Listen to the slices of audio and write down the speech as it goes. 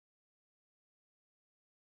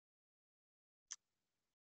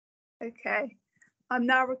Okay, I'm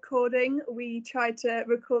now recording. We tried to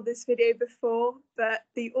record this video before, but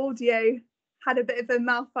the audio had a bit of a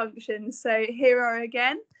malfunction. So here I are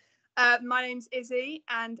again. My name's Izzy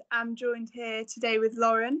and I'm joined here today with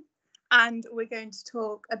Lauren. And we're going to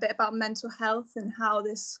talk a bit about mental health and how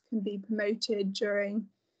this can be promoted during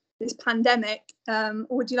this pandemic.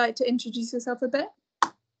 Would you like to introduce yourself a bit?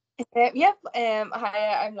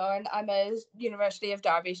 Hi, I'm Lauren. I'm a University of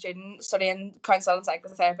Derby student studying counsel and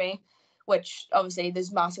psychotherapy, which obviously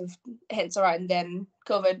there's massive hints around in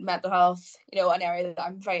COVID, mental health, an area that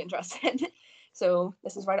I'm very interested in. So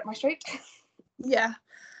this is right up my street. Yeah.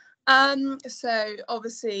 So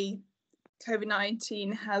obviously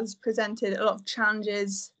COVID-19 has presented a lot of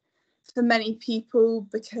challenges for many people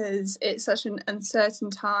because it's such an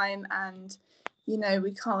uncertain time and,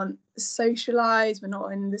 we can't socialise, we're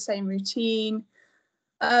not in the same routine.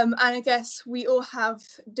 And I guess we all have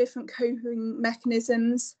different coping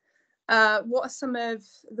mechanisms. What are some of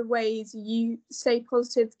the ways you stay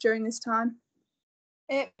positive during this time?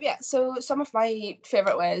 So some of my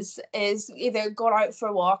favourite ways is either going out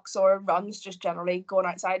for walks or runs, just generally going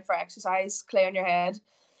outside for exercise, clearing your head,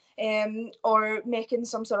 or making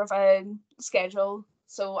some sort of a schedule.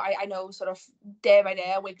 So I know sort of day by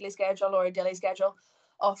day, a weekly schedule or a daily schedule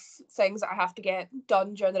of things that I have to get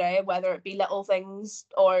done during the day, whether it be little things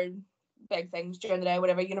or big things during the day,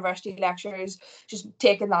 whatever, university lectures, just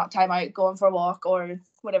taking that time out, going for a walk or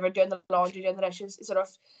whatever, doing the laundry, doing the dishes, sort of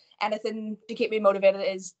anything to keep me motivated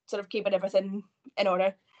is sort of keeping everything in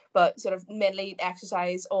order, but sort of mainly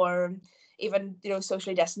exercise or even,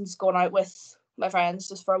 socially distance, going out with my friends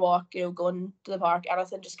just for a walk, going to the park,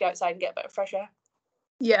 anything, just get outside and get a bit of fresh air.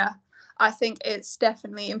 Yeah, I think it's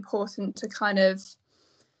definitely important to kind of,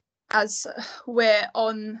 as we're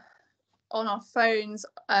on our phones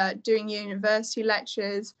doing university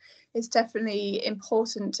lectures, it's definitely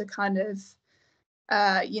important to kind of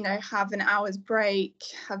have an hour's break,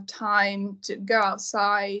 have time to go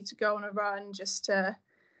outside, to go on a run, just to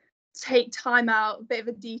take time out, a bit of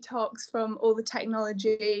a detox from all the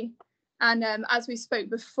technology. And as we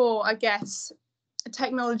spoke before, I guess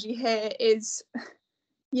technology here is,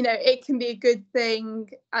 it can be a good thing,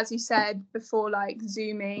 as you said before, like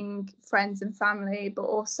Zooming friends and family, but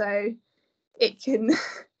also it can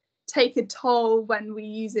take a toll when we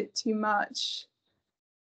use it too much.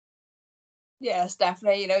 Yes,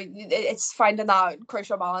 definitely. It's finding that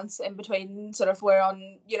crucial balance in between sort of we're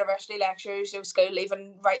on university lectures, school,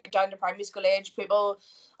 even right down to primary school age, people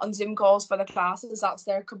on Zoom calls for the classes, that's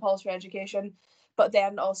their compulsory education. But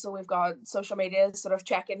then also we've got social media, sort of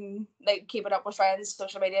checking, like keeping up with friends,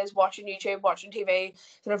 social medias, watching YouTube, watching TV,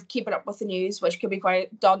 sort of keeping up with the news, which can be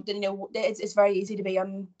quite daunting. It's very easy to be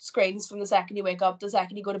on screens from the second you wake up to the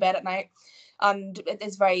second you go to bed at night. And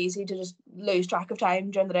it's very easy to just lose track of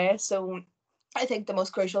time during the day. So I think the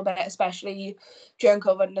most crucial bit, especially during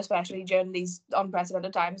COVID and especially during these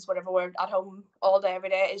unprecedented times, whenever we're at home all day, every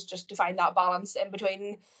day, is just to find that balance in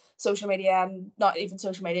between social media and not even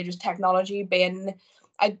social media, just technology being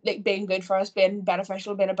good for us, being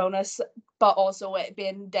beneficial, being a bonus, but also it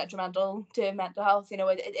being detrimental to mental health.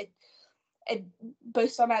 It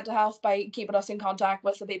boosts our mental health by keeping us in contact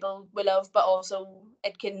with the people we love, but also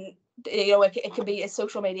it can, it can be a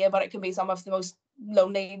social media, but it can be some of the most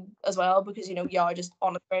lonely as well, because you are just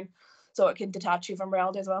on a screen, so it can detach you from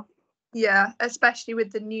reality as well. Yeah, especially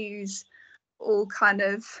with the news all kind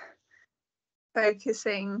of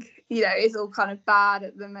focusing, it's all kind of bad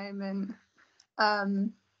at the moment.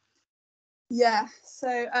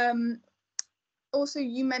 So also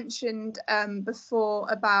you mentioned before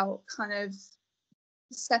about kind of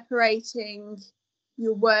separating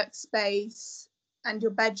your workspace and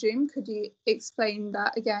your bedroom. Could you explain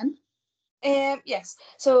that again? Yes.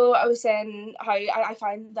 So I was saying how I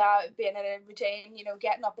find that being in a routine,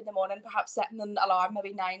 getting up in the morning, perhaps setting an alarm,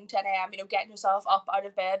 maybe 9, 10 a.m., getting yourself up out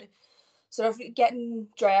of bed, sort of getting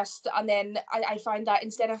dressed, and then I find that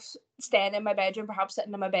instead of staying in my bedroom, perhaps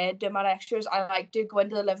sitting in my bed doing my lectures, I like to go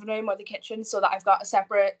into the living room or the kitchen so that I've got a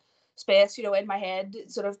separate space, in my head,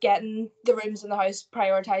 sort of getting the rooms in the house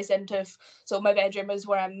prioritised into. So my bedroom is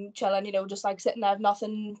where I'm chilling, just like sitting there, I have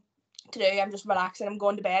nothing to do, I'm just relaxing, I'm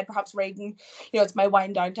going to bed, perhaps reading, it's my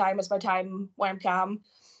wind down time, it's my time where I'm calm.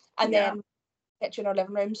 And then kitchen or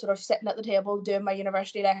living room, sort of sitting at the table doing my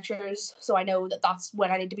university lectures, so I know that that's when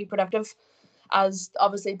I need to be productive. As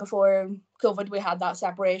obviously before COVID we had that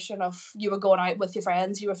separation of you were going out with your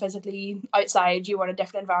friends, you were physically outside, you were in a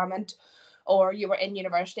different environment, or you were in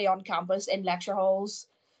university on campus in lecture halls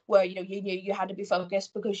where you knew you had to be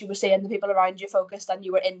focused because you were seeing the people around you focused and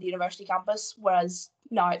you were in the university campus. Whereas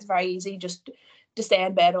now it's very easy just to stay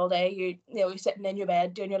in bed all day. You're sitting in your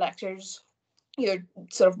bed doing your lectures, you're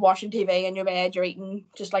sort of watching TV in your bed, you're eating,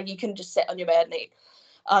 just like you can just sit on your bed and eat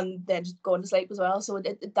and then just going to sleep as well. So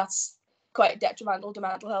that's quite detrimental to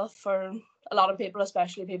mental health for a lot of people,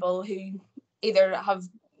 especially people who either have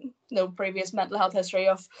previous mental health history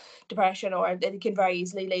of depression, or it can very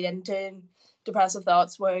easily lead into depressive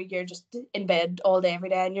thoughts where you're just in bed all day every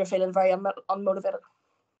day and you're feeling very unmotivated.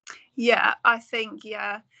 Yeah, I think,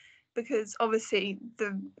 because obviously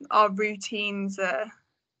our routines are,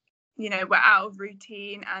 we're out of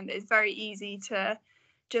routine, and it's very easy to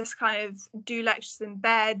just kind of do lectures in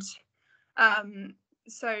bed.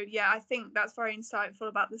 So I think that's very insightful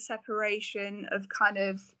about the separation of kind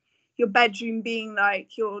of your bedroom being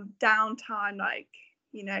like your downtime, like,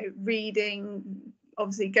 reading,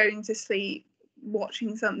 obviously going to sleep,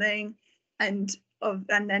 watching something, and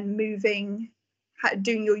then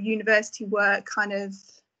doing your university work kind of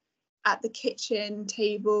at the kitchen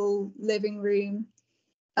table, living room.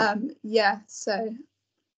 So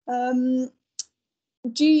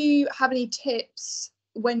do you have any tips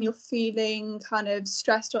when you're feeling kind of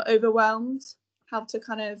stressed or overwhelmed, how to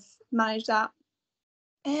kind of manage that?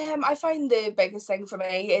 I find the biggest thing for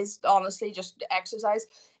me is honestly just exercise.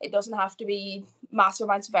 It doesn't have to be massive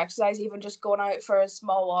amounts of exercise, even just going out for a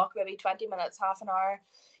small walk, maybe 20 minutes, half an hour,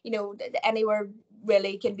 anywhere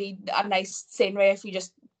really can be a nice scenery if you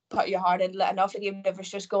just put your heart into it enough. Like, even if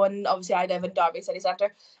it's just going, obviously I live in Derby City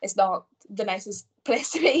Centre, it's not the nicest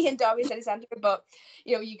place to be in Derby City Centre, but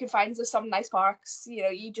you can find some nice parks.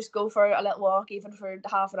 You just go for a little walk, even for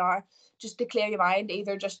half an hour, just to clear your mind,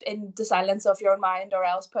 either just in the silence of your own mind, or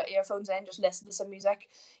else put earphones in, just listen to some music.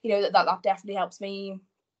 That definitely helps me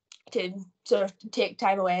to sort of take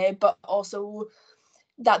time away. But also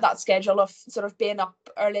that schedule of sort of being up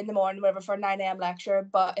early in the morning, whatever, for a 9 a.m. lecture,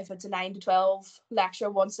 but if it's a 9 to 12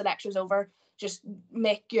 lecture, once the lecture's over, just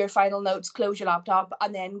make your final notes, close your laptop,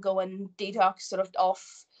 and then go and detox, sort of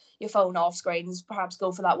off your phone, off screens, perhaps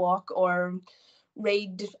go for that walk, or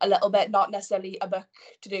read a little bit, not necessarily a book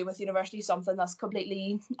to do with university, something that's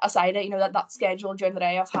completely aside it. That schedule during the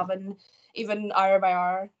day of having even hour by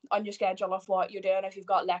hour on your schedule of what you're doing, if you've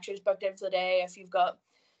got lectures booked in for the day, if you've got,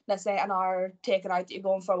 let's say, an hour taken out that you're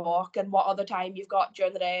going for a walk, and what other time you've got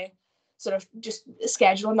during the day, sort of just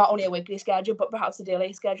schedule, not only a weekly schedule but perhaps a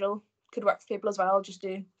daily schedule could work for people as well, just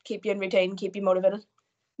to keep you in routine, keep you motivated.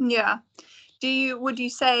 Yeah. Would you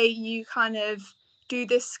say you kind of do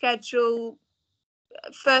this schedule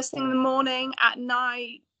first thing in the morning, at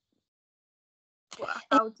night?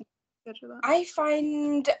 How do you schedule that? I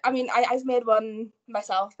find, I've made one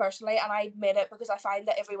myself personally, and I made it because I find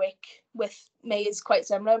that every week with me is quite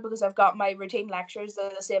similar, because I've got my routine lectures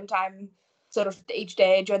at the same time sort of each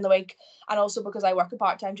day during the week, and also because I work a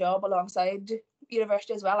part-time job alongside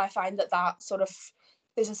university as well. I find that sort of,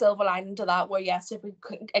 there's a silver lining to that, where yes,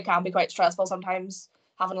 it can be quite stressful sometimes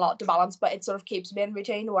having a lot to balance, but it sort of keeps me in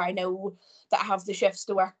routine, where I know that I have the shifts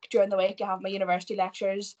to work during the week, I have my university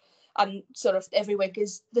lectures, and sort of every week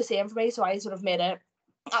is the same for me. So I sort of made it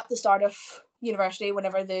at the start of university,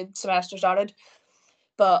 whenever the semester started.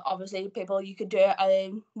 But obviously, people, you could do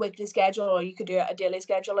a weekly schedule, or you could do a daily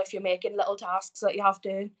schedule if you're making little tasks that you have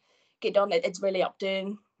to get done. It's really up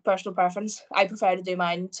to personal preference. I prefer to do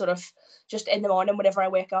mine sort of just in the morning whenever I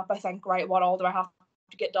wake up. I think, right, what all do I have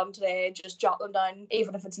to get done today? Just jot them down,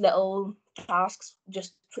 even if it's little tasks,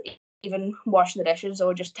 just even washing the dishes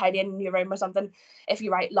or just tidying your room or something. If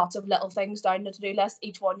you write lots of little things down the to-do list,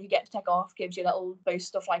 each one you get to tick off gives you a little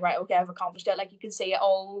boost of like, right, okay, I've accomplished it. Like, you can see it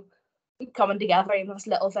all coming together, even if it's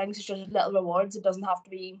little things, it's just little rewards. It doesn't have to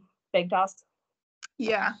be big tasks.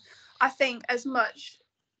 Yeah, I think as much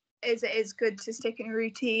as it is good to stick in a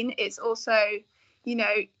routine, it's also,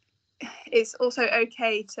 it's also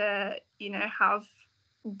okay to, have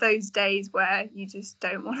those days where you just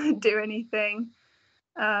don't want to do anything.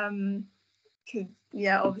 Because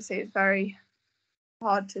obviously it's very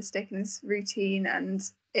hard to stick in this routine, and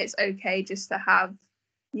it's okay just to have,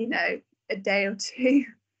 a day or two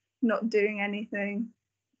not doing anything.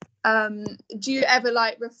 Do you ever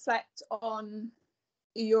reflect on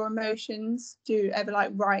your emotions? Do you ever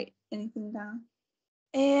write anything down?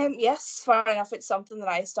 Yes, fair enough. It's something that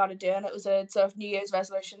I started doing. It was a sort of New Year's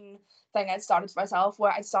resolution thing I started for myself,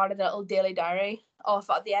 where I started a little daily diary of,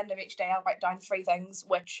 at the end of each day, I'll write down 3 things,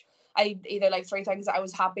 which I either 3 things that I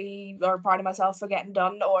was happy or proud of myself for getting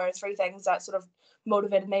done, or 3 things that sort of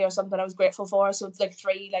motivated me, or something I was grateful for. So it's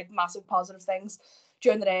 3 massive positive things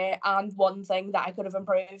during the day, and 1 thing that I could have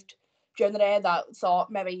improved during the day, that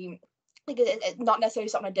thought maybe not necessarily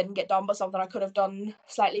something I didn't get done, but something I could have done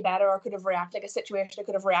slightly better, or could have reacted, a situation I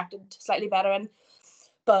could have reacted slightly better in.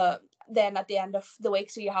 But then at the end of the week,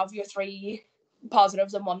 so you have your 3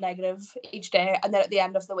 positives and 1 negative each day, and then at the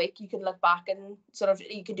end of the week you can look back and sort of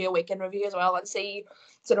you can do a weekend review as well and see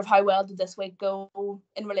sort of how well did this week go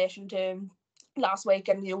in relation to last week,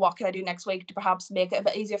 and what can I do next week to perhaps make it a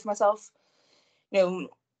bit easier for myself.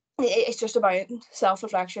 It's just about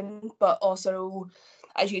self-reflection, but also,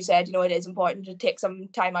 as you said, it is important to take some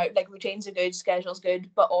time out. Like, routines are good, schedule's good,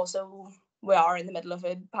 but also we are in the middle of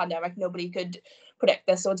a pandemic. Nobody could predict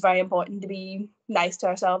this, so it's very important to be nice to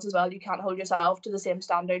ourselves as well. You can't hold yourself to the same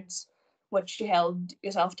standards which you held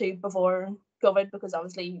yourself to before COVID, because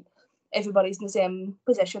obviously everybody's in the same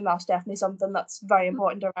position. That's definitely something that's very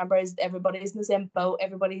important to remember, is everybody's in the same boat.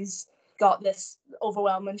 Everybody's got this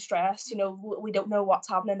overwhelming stress. We don't know what's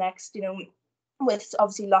happening next, with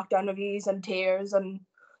obviously lockdown reviews and tears and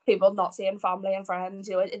people not seeing family and friends.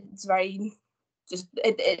 It's very just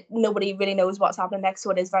nobody really knows what's happening next,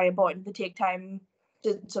 so it is very important to take time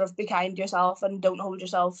to sort of be kind to yourself and don't hold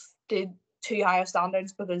yourself to too high of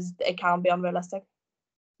standards, because it can be unrealistic.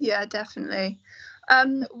 Yeah, definitely.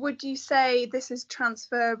 Would you say this is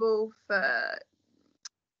transferable for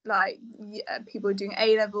like people doing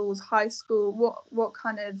A levels, high school? What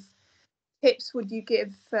kind of tips would you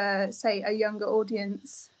give for, say, a younger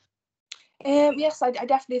audience? Yes, I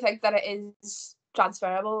definitely think that it is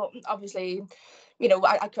transferable. Obviously,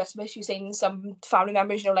 at Christmas you've seen some family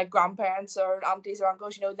members, like grandparents or aunties or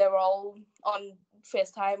uncles, they were all on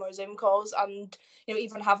FaceTime or Zoom calls, and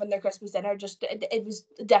even having their Christmas dinner, just it was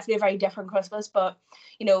definitely a very different Christmas. But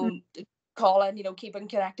calling, keeping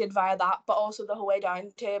connected via that, but also the whole way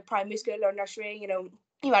down to primary school or nursery.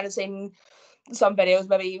 You might have seen some videos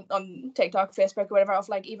maybe on TikTok, Facebook, or whatever, of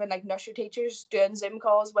like even like nursery teachers doing Zoom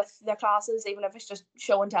calls with their classes, even if it's just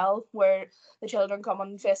show and tell, where the children come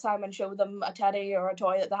on FaceTime and show them a teddy or a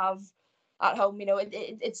toy that they have at home.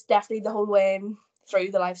 It's definitely the whole way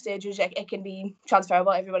through the life stages. It can be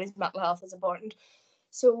transferable. Everybody's mental health is important.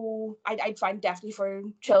 So I'd find definitely for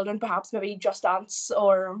children, perhaps maybe Just Dance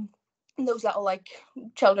or those little like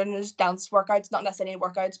children's dance workouts, not necessarily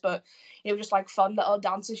workouts, but just like fun little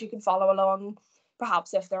dances you can follow along,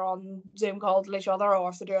 perhaps if they're on Zoom calls with each other, or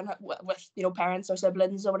if they're doing it with parents or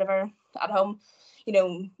siblings or whatever at home.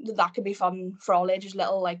 That could be fun for all ages.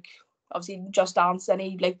 Little, like, obviously Just Dance,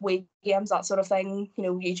 any like Wii games, that sort of thing.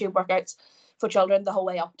 YouTube workouts for children the whole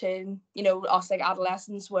way up to us, like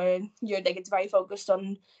adolescents, where it's very focused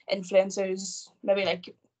on influencers, maybe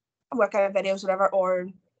like workout videos, whatever, or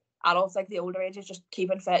adults like the older ages just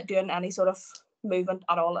keeping fit, doing any sort of movement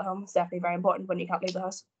at all at home. It's definitely very important when you can't leave the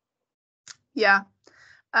house. Yeah.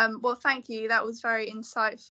 Well, thank you. That was very insightful.